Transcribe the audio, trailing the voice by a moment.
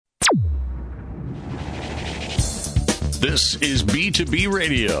This is B2B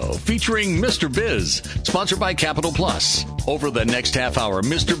Radio, featuring Mr. Biz, sponsored by Capital Plus. Over the next half hour,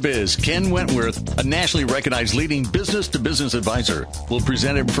 Mr. Biz, Ken Wentworth, a nationally recognized leading business-to-business advisor, will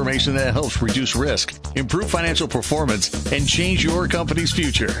present information that helps reduce risk, improve financial performance, and change your company's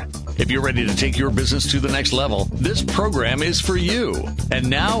future. If you're ready to take your business to the next level, this program is for you. And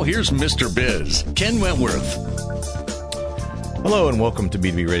now, here's Mr. Biz, Ken Wentworth. Hello, and welcome to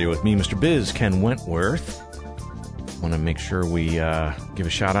B2B Radio with me, Mr. Biz, Ken Wentworth. I want to make sure we give a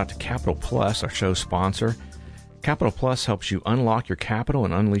shout out to Capital Plus, our show sponsor. Capital Plus helps you unlock your capital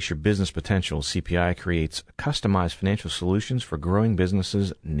and unleash your business potential. CPI creates customized financial solutions for growing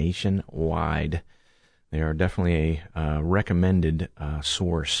businesses nationwide. They are definitely a recommended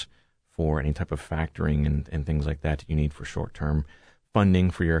source for any type of factoring and things like that you need for short-term funding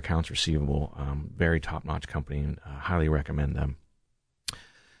for your accounts receivable. Very top-notch company, and highly recommend them.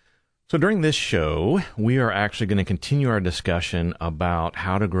 So during this show, we are actually going to continue our discussion about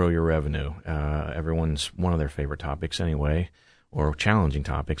how to grow your revenue. Everyone's one of their favorite topics anyway, or challenging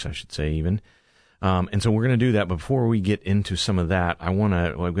topics, I should say even. And so we're going to do that. But before we get into some of that,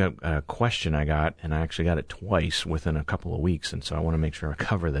 I've got a question I got, and I actually got it twice within a couple of weeks. And so I want to make sure I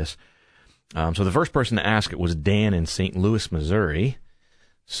cover this. So the first person to ask it was Dan in St. Louis, Missouri.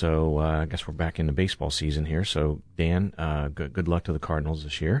 So I guess we're back in the baseball season here. So Dan, good luck to the Cardinals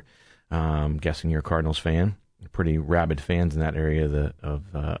this year. Guessing you're a Cardinals fan, pretty rabid fans in that area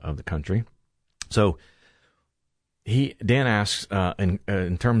of the country. So Dan asks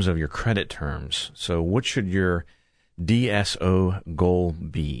in terms of your credit terms. So what should your DSO goal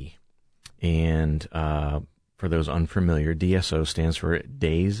be? And for those unfamiliar, DSO stands for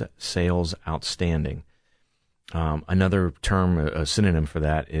Days Sales Outstanding. Another term, a synonym for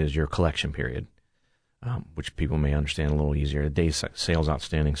that, is your collection period. Which people may understand a little easier. Days sales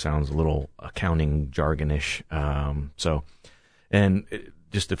outstanding sounds a little accounting jargonish.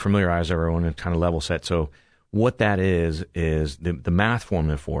 Just to familiarize everyone and kind of level set. So what that is the math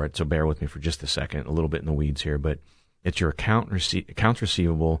formula for it. So bear with me for just a second, a little bit in the weeds here, but it's your accounts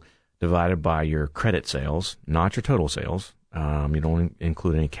receivable divided by your credit sales, not your total sales. You don't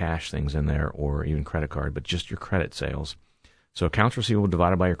include any cash things in there or even credit card, but just your credit sales. So accounts receivable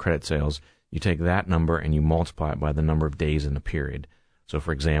divided by your credit sales. You take that number and you multiply it by the number of days in the period. So,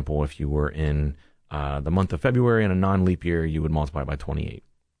 for example, if you were in the month of February in a non-leap year, you would multiply by 28.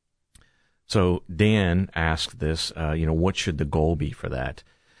 So Dan asked this, what should the goal be for that?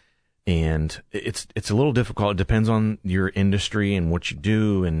 And it's a little difficult. It depends on your industry and what you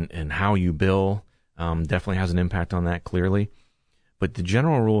do and how you bill. Definitely has an impact on that, clearly. But the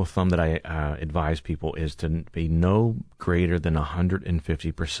general rule of thumb that I advise people is to be no greater than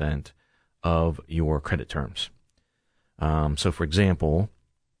 150% of your credit terms. So, for example,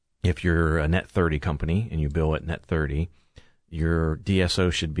 if you're a net 30 company and you bill at net 30, your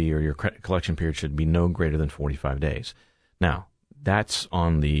DSO should be, or your credit collection period should be no greater than 45 days. Now, that's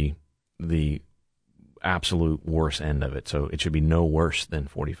on the absolute worst end of it. So it should be no worse than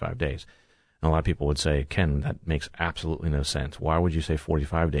 45 days. And a lot of people would say, Ken, that makes absolutely no sense. Why would you say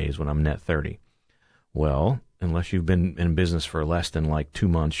 45 days when I'm net 30? Well, unless you've been in business for less than like 2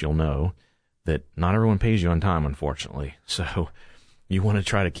 months, you'll know that not everyone pays you on time, unfortunately. So you want to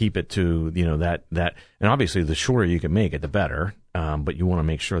try to keep it to, that, and obviously the shorter you can make it, the better. But you want to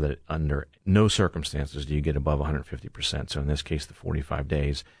make sure that under no circumstances do you get above 150%. So in this case, the 45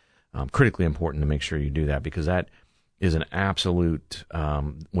 days, critically important to make sure you do that, because that is an absolute,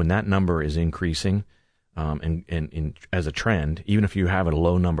 when that number is increasing, and as a trend, even if you have it a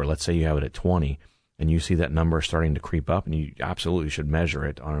low number, let's say you have it at 20, and you see that number starting to creep up, and you absolutely should measure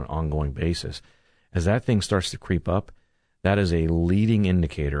it on an ongoing basis. As that thing starts to creep up, that is a leading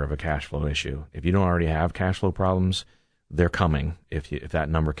indicator of a cash flow issue. If you don't already have cash flow problems, they're coming if that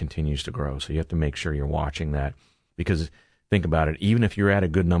number continues to grow. So you have to make sure you're watching that, because think about it, even if you're at a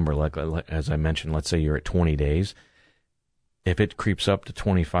good number, like as I mentioned, let's say you're at 20 days, if it creeps up to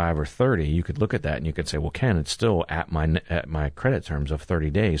 25 or 30, you could look at that and you could say, well, Ken, it's still at my credit terms of 30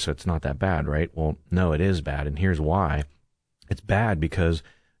 days, so it's not that bad, right? Well, no, it is bad, and here's why. It's bad because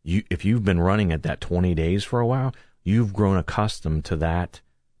if you've been running at that 20 days for a while, you've grown accustomed to that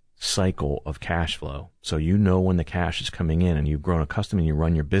cycle of cash flow. So you know when the cash is coming in, and you've grown accustomed, and you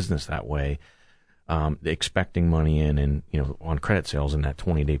run your business that way, expecting money in and on credit sales in that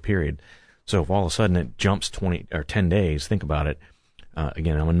 20-day period. So if all of a sudden it jumps 20 or 10 days, think about it.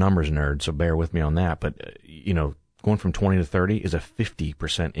 Again, I'm a numbers nerd, so bear with me on that. But, going from 20 to 30 is a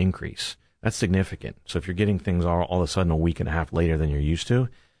 50% increase. That's significant. So if you're getting things all of a sudden a week and a half later than you're used to,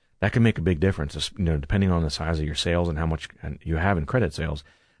 that can make a big difference, depending on the size of your sales and how much you have in credit sales.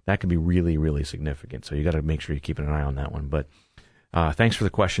 that could be really, really significant. So you got to make sure you're keeping an eye on that one. But thanks for the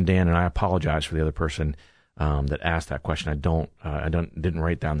question, Dan, and I apologize for the other person that asked that question. I didn't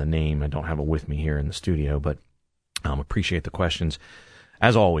write down the name. I don't have it with me here in the studio, but appreciate the questions.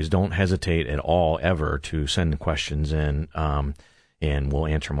 As always, don't hesitate at all ever to send the questions in, and we'll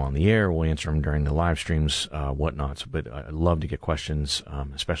answer them on the air. We'll answer them during the live streams, whatnot. So, but I love to get questions,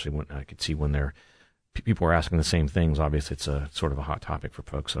 especially when I could see when people are asking the same things. Obviously, it's a sort of a hot topic for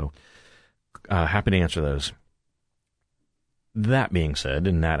folks. So happy to answer those. That being said,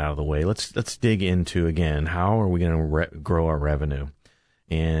 and that out of the way, let's dig into, again, how are we going to grow our revenue?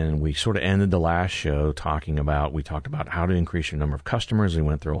 And we sort of ended the last show we talked about how to increase your number of customers. We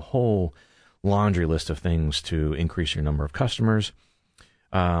went through a whole laundry list of things to increase your number of customers.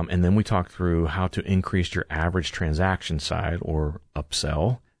 And then we talked through how to increase your average transaction size, or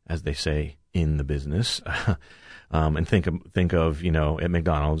upsell, as they say in the business. And think of, at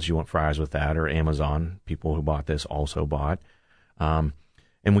McDonald's, you want fries with that, or Amazon, people who bought this also bought. And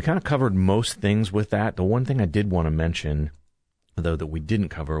we kind of covered most things with that. The one thing I did want to mention, though, that we didn't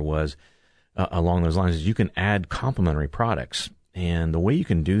cover was along those lines, is you can add complementary products. And the way you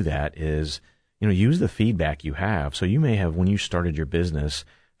can do that is, use the feedback you have. So you may have, when you started your business,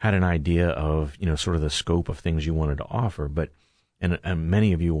 had an idea of, sort of the scope of things you wanted to offer. But, and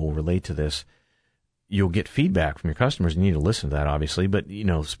many of you will relate to this, you'll get feedback from your customers. You need to listen to that, obviously. But,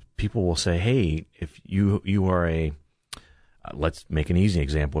 people will say, hey, if you are let's make an easy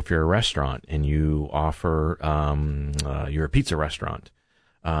example. If you're a restaurant and you offer, you're a pizza restaurant,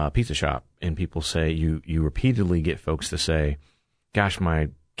 pizza shop, and people say, you repeatedly get folks to say, gosh, my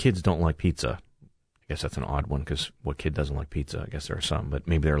kids don't like pizza. I guess that's an odd one, because what kid doesn't like pizza? I guess there are some, but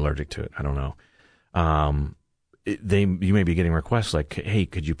maybe they're allergic to it. I don't know. You may be getting requests like, hey,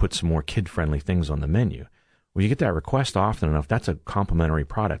 could you put some more kid-friendly things on the menu? Well, you get that request often enough, that's a complimentary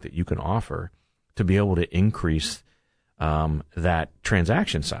product that you can offer to be able to increase that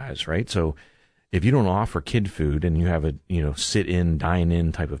transaction size, right? So if you don't offer kid food and you have a, sit-in,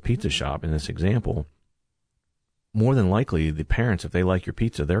 dine-in type of pizza shop in this example, more than likely the parents, if they like your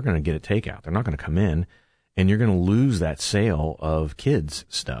pizza, they're going to get a takeout. They're not going to come in, and you're going to lose that sale of kids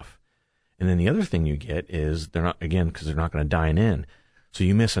stuff. And then the other thing you get is they're not, again, because they're not going to dine in. So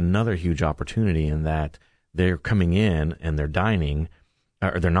you miss another huge opportunity in that they're coming in and they're dining,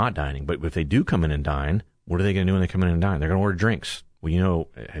 or they're not dining. But if they do come in and dine, what are they going to do when they come in and dine? They're going to order drinks. Well,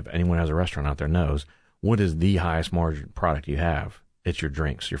 if anyone has a restaurant out there knows, what is the highest margin product you have? It's your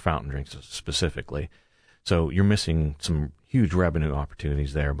drinks, your fountain drinks specifically. So you're missing some huge revenue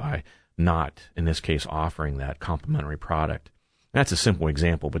opportunities there by not, in this case, offering that complimentary product. That's a simple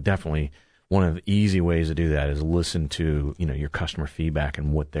example, but definitely one of the easy ways to do that is listen to, your customer feedback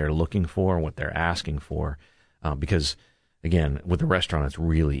and what they're looking for and what they're asking for. Because, again, with the restaurant, it's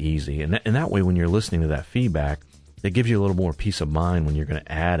really easy. And that way, when you're listening to that feedback, it gives you a little more peace of mind when you're going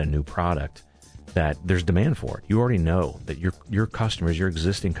to add a new product, that there's demand for it. You already know that your customers, your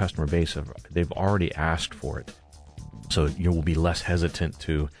existing customer base, they've already asked for it. So you will be less hesitant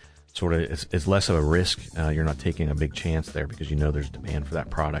to sort of, it's less of a risk. You're not taking a big chance there because there's demand for that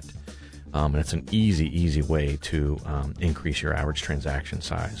product. And it's an easy way to increase your average transaction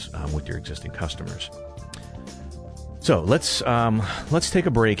size with your existing customers. So let's take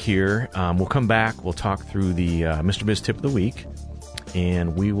a break here. We'll come back. We'll talk through the Mr. Biz tip of the week,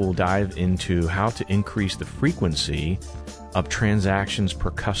 and we will dive into how to increase the frequency of transactions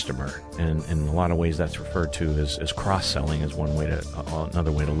per customer. And in a lot of ways, that's referred to as cross-selling is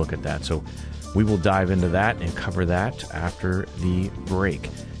another way to look at that. So we will dive into that and cover that after the break.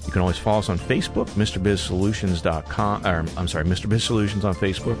 You can always follow us on Facebook, MrBizSolutions.com, Mr. Biz Solutions on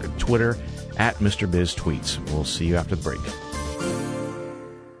Facebook, or Twitter at Mr. Biz Tweets. We'll see you after the break.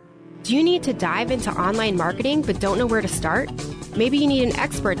 Do you need to dive into online marketing but don't know where to start? Maybe you need an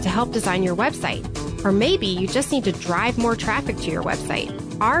expert to help design your website. Or maybe you just need to drive more traffic to your website.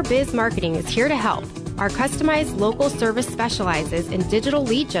 Our Biz Marketing is here to help. Our customized local service specializes in digital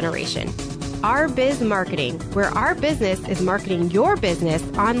lead generation. Our Biz Marketing, where our business is marketing your business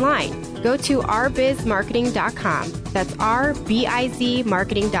online. Go to ourbizmarketing.com. That's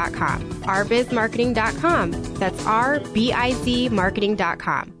RBIZmarketing.com. ourbizmarketing.com. That's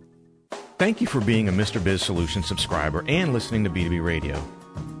RBIZmarketing.com. Thank you for being a Mr. Biz Solutions subscriber and listening to B2B Radio.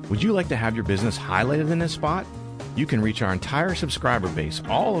 Would you like to have your business highlighted in this spot? You can reach our entire subscriber base,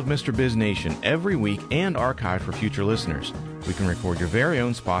 all of Mr. Biz Nation, every week and archive for future listeners. We can record your very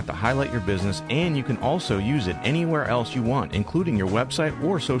own spot to highlight your business, and you can also use it anywhere else you want, including your website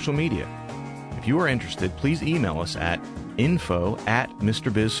or social media. If you are interested, please email us at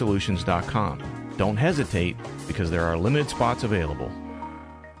info@MrBizSolutions.com. Don't hesitate, because there are limited spots available.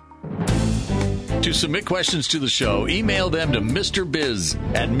 To submit questions to the show, email them to Mr. Biz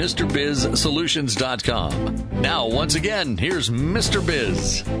at MrBizSolutions.com. Now, once again, here's Mr.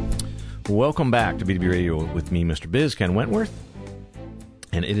 Biz. Welcome back to B2B Radio with me, Mr. Biz, Ken Wentworth.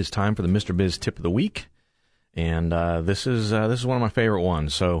 And it is time for the Mr. Biz Tip of the Week. And this is one of my favorite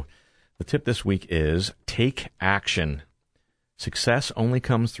ones. So the tip this week is take action. Success only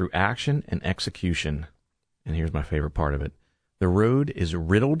comes through action and execution. And here's my favorite part of it. The road is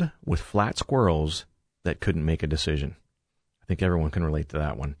riddled with flat squirrels that couldn't make a decision. I think everyone can relate to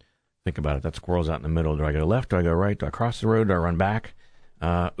that one. Think about it. That squirrel's out in the middle. Do I go left? Do I go right? Do I cross the road? Do I run back?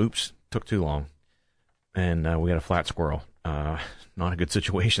 Oops, took too long. And we got a flat squirrel. Not a good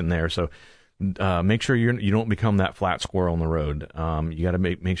situation there. So make sure you don't become that flat squirrel on the road. You got to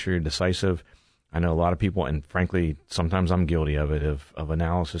make sure you're decisive. I know a lot of people, and frankly, sometimes I'm guilty of it, of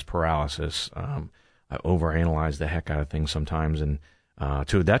analysis paralysis. I overanalyze the heck out of things sometimes, and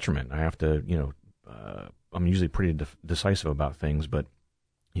to a detriment. I have to, I'm usually pretty decisive about things, but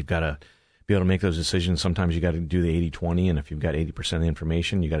you've got to be able to make those decisions. Sometimes you got to do the 80-20, and if you've got 80% of the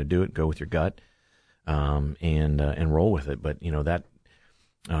information, you got to do it. Go with your gut, and roll with it. But Gary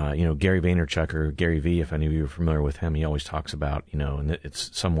Vaynerchuk, or Gary V, if any of you are familiar with him, he always talks about, and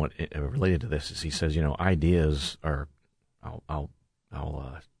it's somewhat related to this, is he says, ideas are, I'll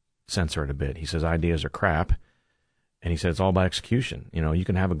censor it a bit. He says ideas are crap, and he says it's all about execution. You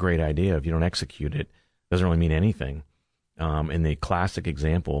can have a great idea. If you don't execute it, doesn't really mean anything. And the classic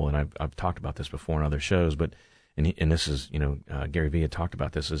example, and I've talked about this before in other shows, but and this is, Gary Vee had talked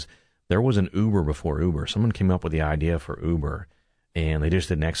about this, is there was an Uber before Uber. Someone came up with the idea for Uber, and they just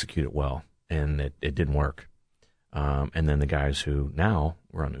didn't execute it well, and it didn't work. And then the guys who now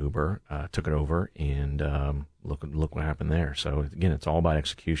run Uber took it over, and look what happened there. So again, it's all about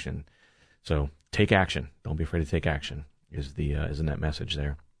execution. So take action. Don't be afraid to take action. Is the net message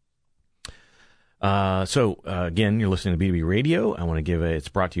there? Again, you're listening to B2B Radio. I want to it's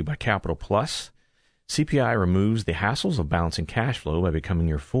brought to you by Capital Plus. CPI removes the hassles of balancing cash flow by becoming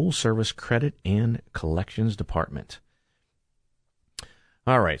your full-service credit and collections department.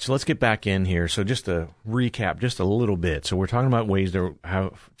 All right, so let's get back in here. So just to recap just a little bit. So we're talking about ways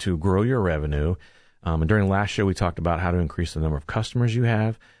how to grow your revenue. And during the last show, we talked about how to increase the number of customers you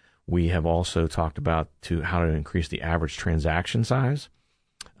have. We have also talked about how to increase the average transaction size.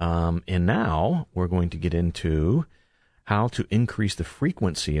 And now we're going to get into how to increase the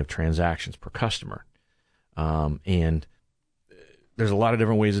frequency of transactions per customer. And there's a lot of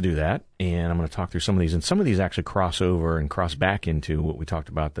different ways to do that, and I'm going to talk through some of these. And some of these actually cross over and cross back into what we talked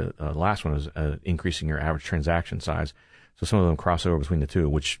about. The last one is increasing your average transaction size. So some of them cross over between the two,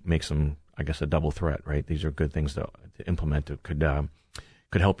 which makes them, I guess, a double threat, right? These are good things to implement that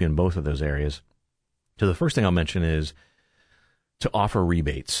could help you in both of those areas. So the first thing I'll mention is to offer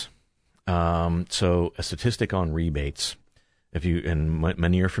rebates. So a statistic on rebates.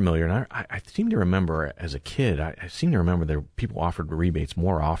 Many are familiar, and I seem to remember as a kid, I seem to remember that people offered rebates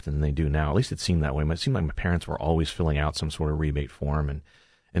more often than they do now. At least it seemed that way. It seemed like my parents were always filling out some sort of rebate form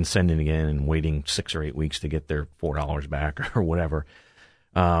and sending it in and waiting 6 or 8 weeks to get their $4 back or whatever.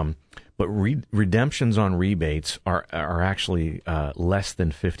 But redemptions on rebates are actually less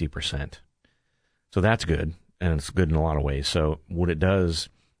than 50%. So that's good, and it's good in a lot of ways. So what it does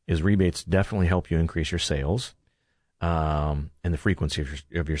is rebates definitely help you increase your sales. And the frequency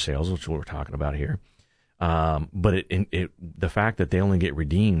of your sales, which is what we're talking about here. But the fact that they only get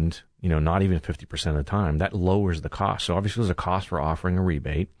redeemed, not even 50% of the time, that lowers the cost. So obviously there's a cost for offering a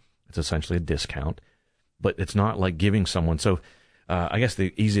rebate. It's essentially a discount, but it's not like giving someone. So I guess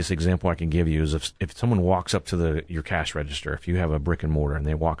the easiest example I can give you is if someone walks up to your cash register, if you have a brick and mortar and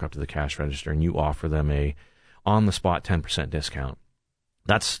they walk up to the cash register and you offer them a on the spot 10% discount,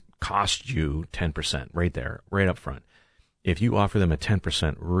 that's cost you 10% right there, right up front. If you offer them a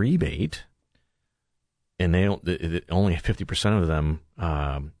 10% rebate and only 50% of them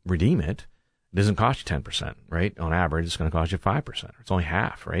redeem it, it doesn't cost you 10%, right? On average, it's going to cost you 5%. It's only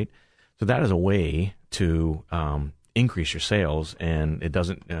half, right? So that is a way to increase your sales, and it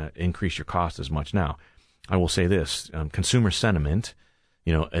doesn't increase your cost as much. Now, I will say this, consumer sentiment,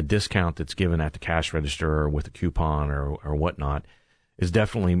 a discount that's given at the cash register or with a coupon or whatnot is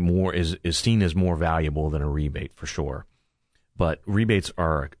definitely is seen as more valuable than a rebate for sure. But rebates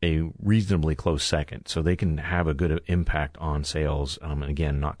are a reasonably close second, so they can have a good impact on sales, and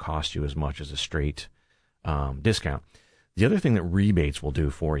again, not cost you as much as a straight discount. The other thing that rebates will do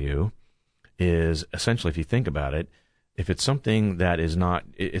for you is essentially, if you think about it, if it's something that is not,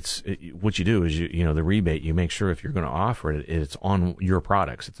 what you do is the rebate, you make sure if you're going to offer it, it's on your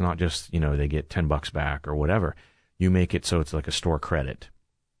products. It's not just they get $10 back or whatever. You make it so it's like a store credit.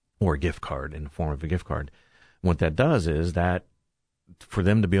 or a gift card in the form of a gift card. What that does is that for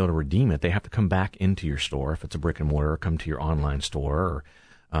them to be able to redeem it, they have to come back into your store if it's a brick and mortar, or come to your online store,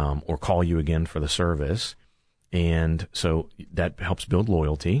 or call you again for the service. And so that helps build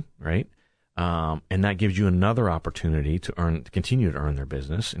loyalty, right? And that gives you another opportunity to continue to earn their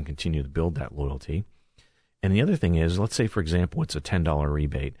business and continue to build that loyalty. And the other thing is, let's say, for example, it's a $10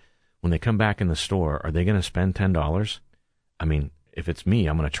 rebate. When they come back in the store, are they going to spend $10? I mean, if it's me,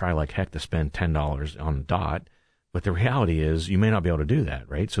 I'm going to try like heck to spend $10 on the dot. But the reality is you may not be able to do that,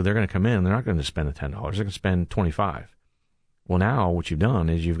 right? So they're going to come in and they're not going to spend the $10. They're going to spend $25. Well, now what you've done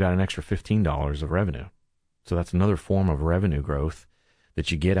is you've got an extra $15 of revenue. So that's another form of revenue growth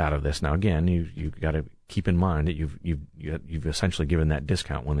that you get out of this. Now, again, you've got to keep in mind that you've essentially given that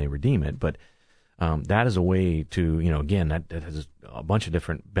discount when they redeem it. But that is a way to, again, that has a bunch of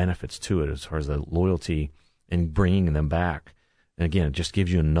different benefits to it as far as the loyalty and bringing them back. And again, it just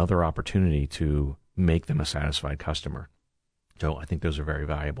gives you another opportunity to make them a satisfied customer. So I think those are very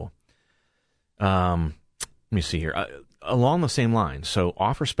valuable. Let me see here. Along the same lines, so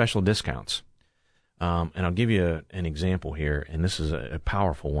offer special discounts. And I'll give you an example here, and this is a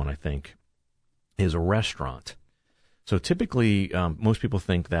powerful one, I think, is a restaurant. So typically, most people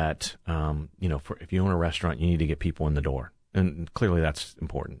think that, if you own a restaurant, you need to get people in the door. And clearly that's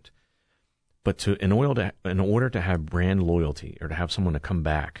important. But in order to have brand loyalty or to have someone to come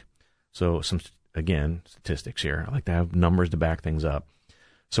back, so again, statistics here. I like to have numbers to back things up.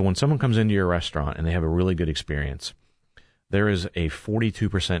 So when someone comes into your restaurant and they have a really good experience, there is a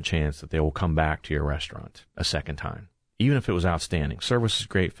 42% chance that they will come back to your restaurant a second time, even if it was outstanding. Service is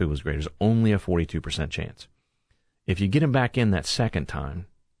great, food was great. There's only a 42% chance. If you get them back in that second time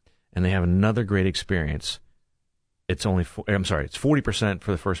and they have another great experience, it's 40%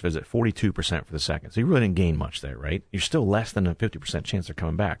 for the first visit, 42% for the second. So you really didn't gain much there, right? You're still less than a 50% chance they're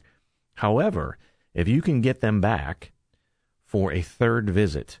coming back. However, if you can get them back for a third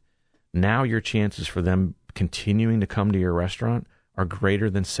visit, now your chances for them continuing to come to your restaurant are greater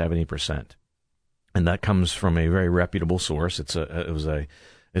than 70%. And that comes from a very reputable source. It's an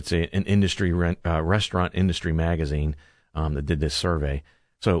industry restaurant industry magazine that did this survey.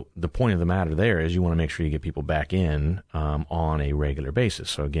 So the point of the matter there is you want to make sure you get people back in on a regular basis.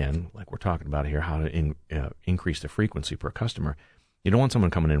 So again, like we're talking about here, how to increase the frequency per customer. You don't want someone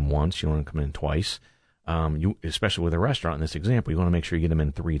coming in once. You don't want them coming in twice. Especially with a restaurant in this example, you want to make sure you get them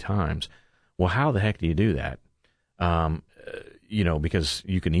in 3 times. Well, how the heck do you do that? Because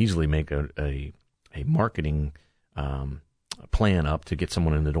you can easily make a marketing plan up to get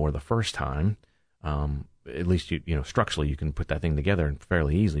someone in the door the first time. At least structurally you can put that thing together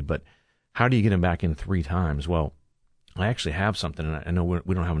fairly easily. But how do you get them back in 3 times? Well, I actually have something, and I know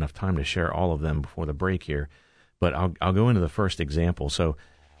we don't have enough time to share all of them before the break here. But I'll go into the first example. So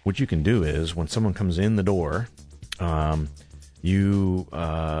what you can do is when someone comes in the door, the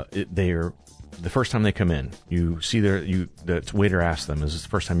first time they come in, you see the waiter asks them, is this the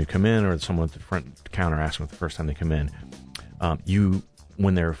first time you come in, or someone at the front counter asks them the first time they come in?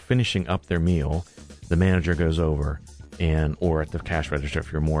 When they're finishing up their meal, the manager goes over or at the cash register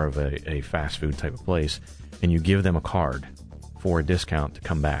if you're more of a fast food type of place, and you give them a card for a discount to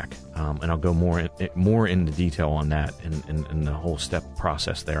come back. And I'll go more into detail on that and the whole step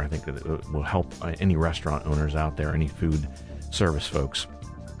process there. I think that it will help any restaurant owners out there, any food service folks,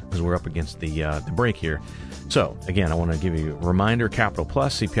 because we're up against the break here. So again, I want to give you a reminder, Capital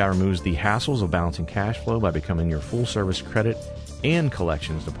Plus, CPI removes the hassles of balancing cash flow by becoming your full service credit and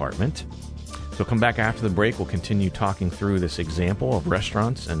collections department. So come back after the break. We'll continue talking through this example of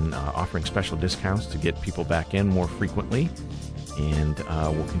restaurants and offering special discounts to get people back in more frequently. And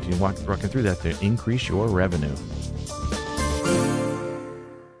we'll continue walking through that to increase your revenue.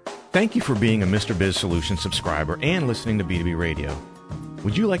 Thank you for being a Mr. Biz Solutions subscriber and listening to B2B Radio.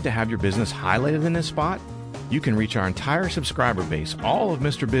 Would you like to have your business highlighted in this spot? You can reach our entire subscriber base, all of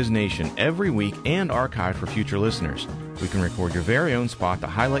Mr. Biz Nation, every week and archive for future listeners. We can record your very own spot to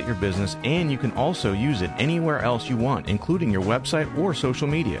highlight your business, and you can also use it anywhere else you want, including your website or social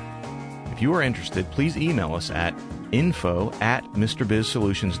media. If you are interested, please email us at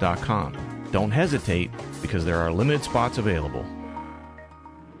info@MrBizSolutions.com. Don't hesitate, because there are limited spots available.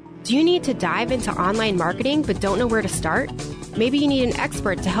 Do you need to dive into online marketing but don't know where to start? Maybe you need an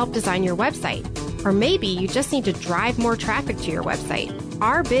expert to help design your website. Or maybe you just need to drive more traffic to your website.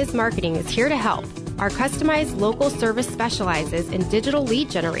 Our Biz Marketing is here to help. Our customized local service specializes in digital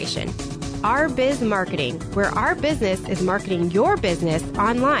lead generation. Our Biz Marketing, where our business is marketing your business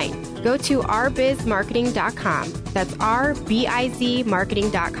online. Go to ourbizmarketing.com. That's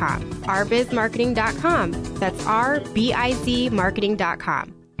RBIZmarketing.com. ourbizmarketing.com. That's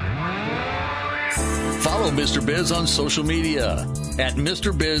RBIZmarketing.com. Follow Mr. Biz on social media at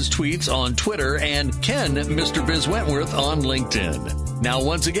Mr. Biz Tweets on Twitter and Ken Mr. Biz Wentworth on LinkedIn. Now,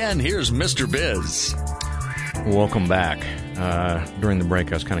 once again, here's Mr. Biz. Welcome back. During the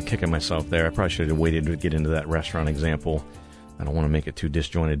break, I was kind of kicking myself there. I probably should have waited to get into that restaurant example. I don't want to make it too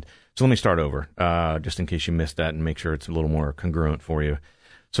disjointed. So let me start over, just in case you missed that, and make sure it's a little more congruent for you.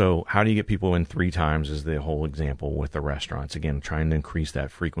 So how do you get people in 3 times is the whole example with the restaurants. Again, trying to increase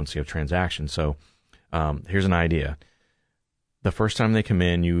that frequency of transactions. So here's an idea. The first time they come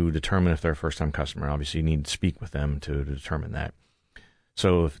in, you determine if they're a first-time customer. Obviously, you need to speak with them to determine that.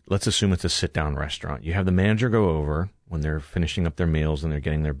 So let's assume it's a sit-down restaurant. You have the manager go over when they're finishing up their meals and they're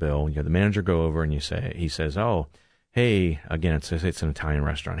getting their bill. You have the manager go over and he says, oh, hey, again, it's an Italian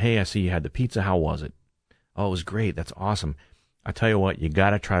restaurant. Hey, I see you had the pizza. How was it? Oh, it was great. That's awesome. I tell you what, you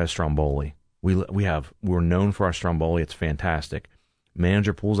got to try the stromboli. We're known for our stromboli. It's fantastic.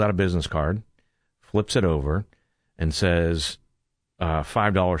 Manager pulls out a business card, flips it over, and says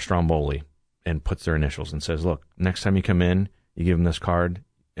 $5 stromboli, and puts their initials and says, look, next time you come in, you give them this card,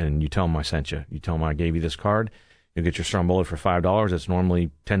 and you tell them I sent you. You tell them I gave you this card. You'll get your stromboli for $5. It's normally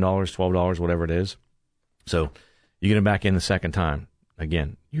 $10, $12, whatever it is. So you get them back in the second time.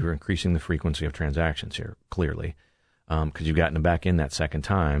 Again, you're increasing the frequency of transactions here, clearly, because you've gotten them back in that second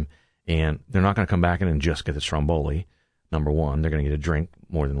time, and they're not going to come back in and just get the stromboli. Number one, they're going to get a drink,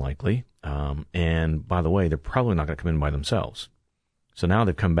 more than likely. And by the way, they're probably not going to come in by themselves. So now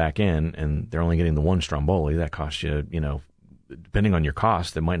they've come back in, and they're only getting the one stromboli. That costs you, depending on your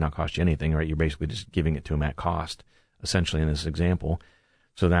cost, it might not cost you anything, right? You're basically just giving it to them at cost, essentially, in this example.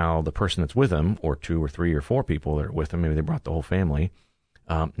 So now the person that's with them, or 2 or 3 or 4 people that are with them, maybe they brought the whole family,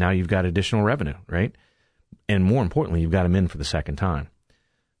 now you've got additional revenue, right? And more importantly, you've got them in for the second time.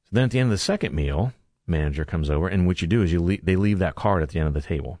 So then at the end of the second meal, manager comes over, and what you do is they leave that card at the end of the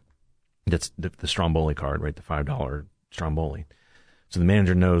table. That's the stromboli card, right? The $5 stromboli. So the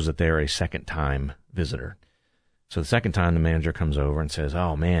manager knows that they're a second-time visitor. So the second time, the manager comes over and says,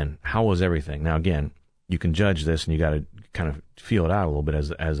 oh, man, how was everything? Now, again, you can judge this, and you got to kind of feel it out a little bit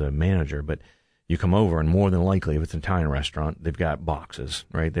as a manager, but you come over, and more than likely, if it's an Italian restaurant, they've got boxes,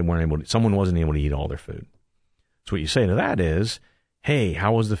 right? Someone wasn't able to eat all their food. So what you say to that is, hey,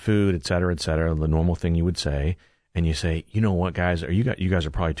 how was the food, et cetera, the normal thing you would say. And you say, you know what, guys, you guys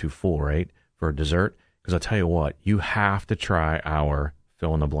are probably too full, right, for dessert? Because I'll tell you what, you have to try our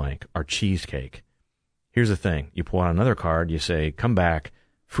fill in the blank, our cheesecake. Here's the thing. You pull out another card, you say, come back,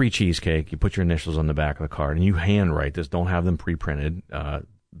 free cheesecake. You put your initials on the back of the card, and you handwrite this. Don't have them pre-printed.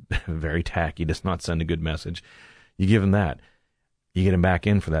 Very tacky. Does not send a good message. You give them that. You get them back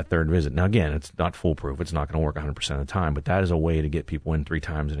in for that third visit. Now, again, it's not foolproof. It's not going to work 100% of the time, but that is a way to get people in 3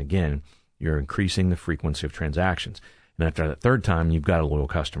 times. And again, you're increasing the frequency of transactions. And after that third time, you've got a loyal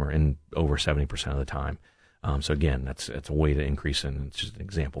customer in over 70% of the time. So again, that's a way to increase, and it's just an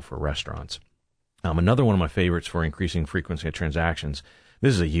example for restaurants. Another one of my favorites for increasing frequency of transactions,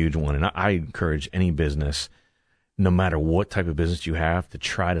 this is a huge one, and I encourage any business, no matter what type of business you have, to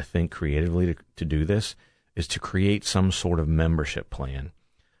try to think creatively to do this, is to create some sort of membership plan.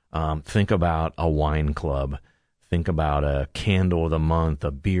 Think about a wine club. Think about a candle of the month,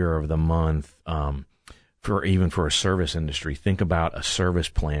 a beer of the month, for a service industry. Think about a service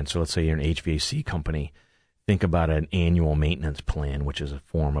plan. So let's say you're an HVAC company. Think about an annual maintenance plan, which is a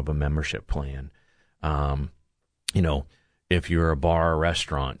form of a membership plan. If you're a bar or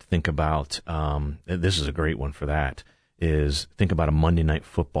restaurant, think about, this is a great one for that, is think about a Monday Night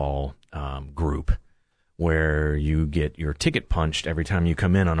Football group where you get your ticket punched every time you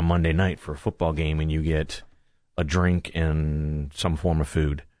come in on a Monday night for a football game, and you get a drink and some form of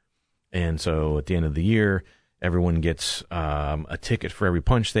food. And so at the end of the year, everyone gets a ticket for every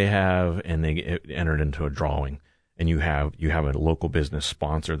punch they have, and they get entered into a drawing. And you have a local business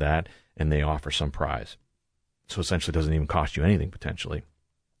sponsor that, and they offer some prize. So essentially it doesn't even cost you anything potentially.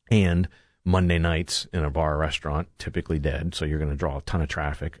 And Monday nights in a bar or restaurant, typically dead, so you're going to draw a ton of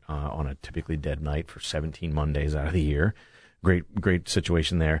traffic on a typically dead night for 17 Mondays out of the year. Great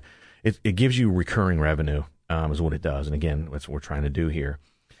situation there. It gives you recurring revenue, is what it does. And again, that's what we're trying to do here.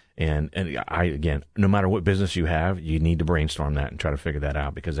 And again, no matter what business you have, you need to brainstorm that and try to figure that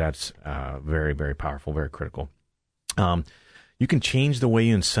out, because that's very, very powerful, very critical. You can change the way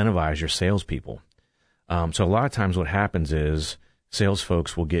you incentivize your salespeople. So a lot of times what happens is sales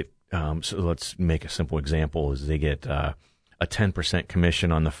folks will get, so let's make a simple example, is they get a 10%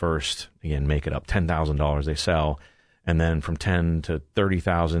 commission on the first, again, make it up, $10,000 they sell, and then from 10 to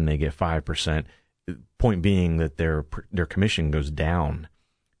 30,000 they get 5%. Point being that their commission goes down.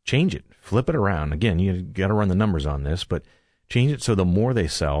 Change it, flip it around. Again, you got to run the numbers on this, but change it so the more they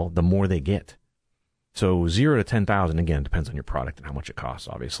sell, the more they get. So 0 to 10,000, again, depends on your product and how much it costs,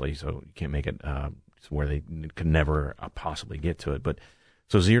 obviously. So you can't make it where they could never possibly get to it. But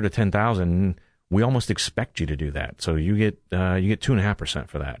so 0 to 10,000, we almost expect you to do that. So you get 2.5%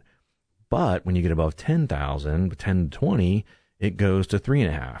 for that. But when you get above 10,000, 10 to 20, it goes to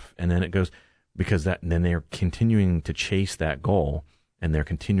 3.5%, and then it goes because then they're continuing to chase that goal, and they're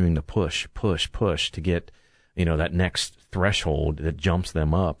continuing to push to get that next threshold that jumps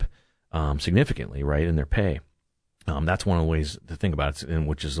them up significantly, right, in their pay. That's one of the ways to think about it, and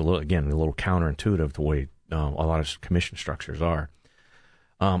which is a little counterintuitive to the way a lot of commission structures are.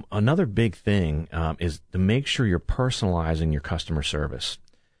 Another big thing is to make sure you're personalizing your customer service.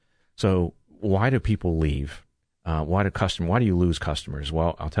 So why do people leave? Why do you lose customers?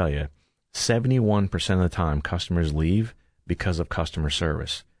 Well, I'll tell you, 71% of the time customers leave because of customer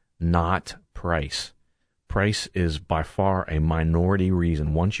service, not price. Price is by far a minority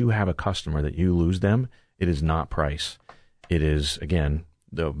reason. Once you have a customer that you lose them, it is not price. It is, again,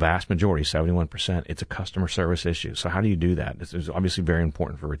 the vast majority, 71%, it's a customer service issue. So how do you do that? This is obviously very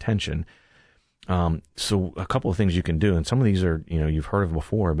important for retention. So a couple of things you can do, and some of these are, you've heard of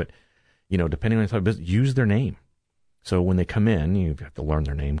before, but, depending on the type of business, use their name. So when they come in, you have to learn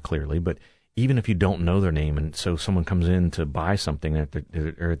their name clearly, but even if you don't know their name, and so someone comes in to buy something at the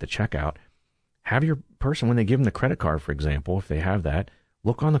checkout, have your person, when they give them the credit card, for example, if they have that,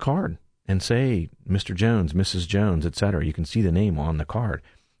 look on the card and say, Mr. Jones, Mrs. Jones, etc. You can see the name on the card.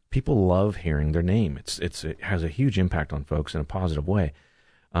 People love hearing their name. It has a huge impact on folks in a positive way.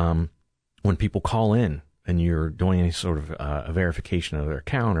 When people call in and you're doing any sort of a verification of their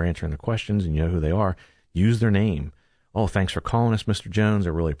account or answering their questions and you know who they are, use their name. Oh, thanks for calling us, Mr. Jones. I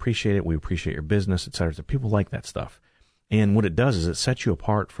really appreciate it. We appreciate your business, etc. So people like that stuff. And what it does is it sets you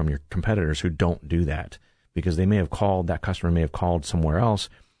apart from your competitors who don't do that, because that customer may have called somewhere else,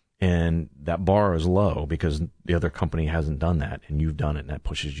 and that bar is low because the other company hasn't done that, and you've done it, and that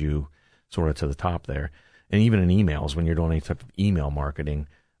pushes you sort of to the top there. And even in emails, when you're doing any type of email marketing,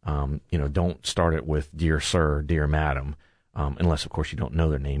 don't start it with Dear Sir, Dear Madam, unless, of course, you don't know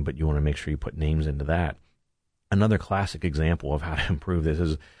their name, but you want to make sure you put names into that. Another classic example of how to improve this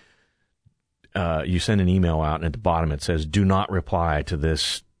is you send an email out, and at the bottom it says, do not reply to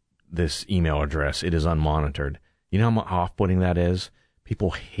this email address. It is unmonitored. You know how off-putting that is?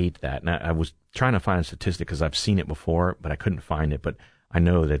 People hate that. And I was trying to find a statistic because I've seen it before, but I couldn't find it. But I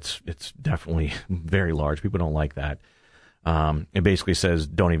know that it's definitely very large. People don't like that. It basically says,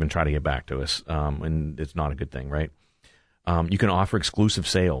 don't even try to get back to us. And it's not a good thing, right? You can offer exclusive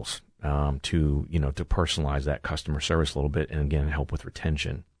sales to personalize that customer service a little bit, and again, help with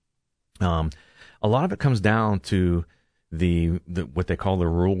retention. A lot of it comes down to the what they call the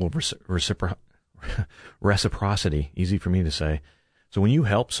rule of reciprocity. Easy for me to say. So when you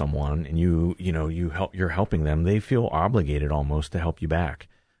help someone and you're helping them, they feel obligated almost to help you back.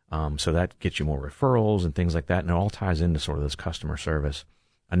 So that gets you more referrals and things like that, and it all ties into sort of this customer service.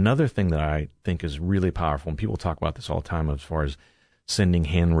 Another thing that I think is really powerful, and people talk about this all the time as far as sending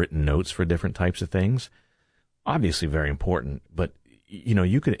handwritten notes for different types of things, obviously very important, but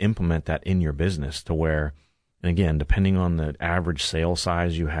you could implement that in your business to where, and again, depending on the average sale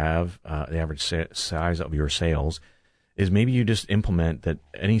size you have, the average size of your sales, is maybe you just implement that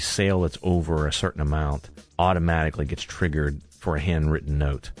any sale that's over a certain amount automatically gets triggered for a handwritten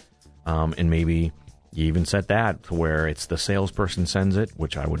note. And maybe you even set that to where it's the salesperson sends it,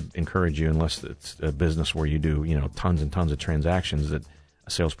 which I would encourage you, unless it's a business where you do, tons and tons of transactions, that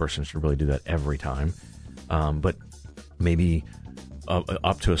a salesperson should really do that every time. But maybe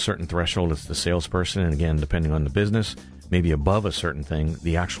up to a certain threshold, it's the salesperson. And again, depending on the business, maybe above a certain thing,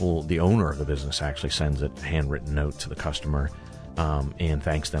 the owner of the business actually sends a handwritten note to the customer and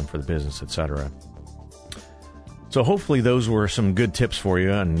thanks them for the business, etc. So hopefully those were some good tips for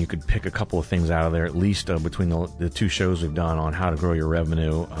you, and you could pick a couple of things out of there, at least between the two shows we've done on how to grow your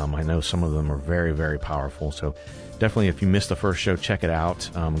revenue. I know some of them are very, very powerful. So definitely, if you missed the first show, check it out.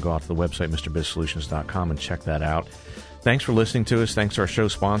 Go out to the website, MrBizSolutions.com, and check that out. Thanks for listening to us. Thanks to our show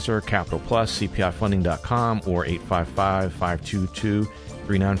sponsor, Capital Plus, CPIFunding.com, or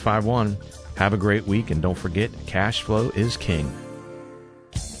 855-522-3951. Have a great week, and don't forget, cash flow is king.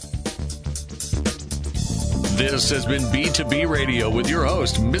 This has been B2B Radio with your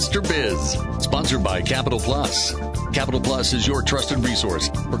host, Mr. Biz, sponsored by Capital Plus. Capital Plus is your trusted resource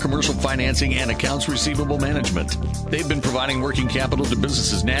for commercial financing and accounts receivable management. They've been providing working capital to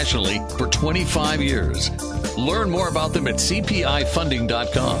businesses nationally for 25 years. Learn more about them at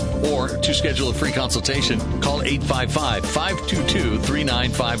CPIFunding.com, or to schedule a free consultation, call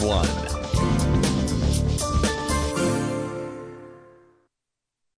 855-522-3951.